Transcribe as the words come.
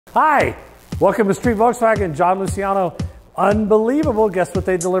Hi, welcome to Street Volkswagen. John Luciano. Unbelievable. Guess what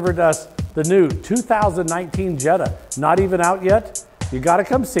they delivered to us? The new 2019 Jetta. Not even out yet. You got to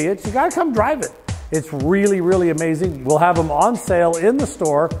come see it. You got to come drive it. It's really, really amazing. We'll have them on sale in the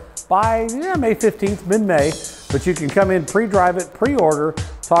store by May 15th, mid-May. But you can come in, pre-drive it, pre-order,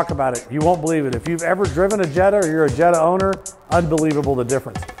 talk about it. You won't believe it. If you've ever driven a Jetta or you're a Jetta owner, unbelievable the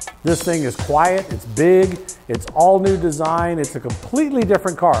difference. This thing is quiet, it's big, it's all new design, it's a completely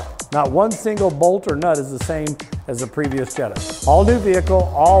different car. Not one single bolt or nut is the same as the previous Jetta. All new vehicle,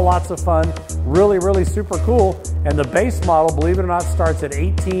 all lots of fun, really, really super cool. And the base model, believe it or not, starts at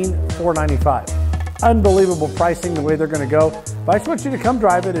 $18,495. Unbelievable pricing the way they're gonna go. But I just want you to come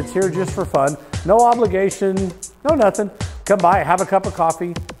drive it. It's here just for fun. No obligation, no nothing. Come by, have a cup of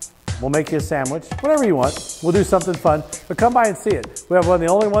coffee. We'll make you a sandwich, whatever you want. We'll do something fun, but come by and see it. We have one of the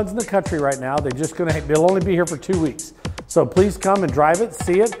only ones in the country right now. They'll only be here for 2 weeks. So please come and drive it,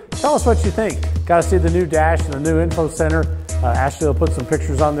 see it. Tell us what you think. Got to see the new dash and the new info center. Ashley will put some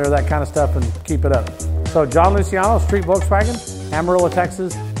pictures on there, that kind of stuff, and keep it up. So John Luciano, Street Volkswagen, Amarillo,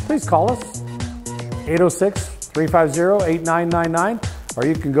 Texas. Please call us, 806-350-8999, or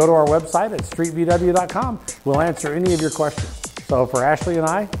you can go to our website at streetvw.com. We'll answer any of your questions. So for Ashley and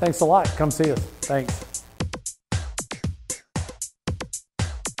I, thanks a lot. Come see us. Thanks.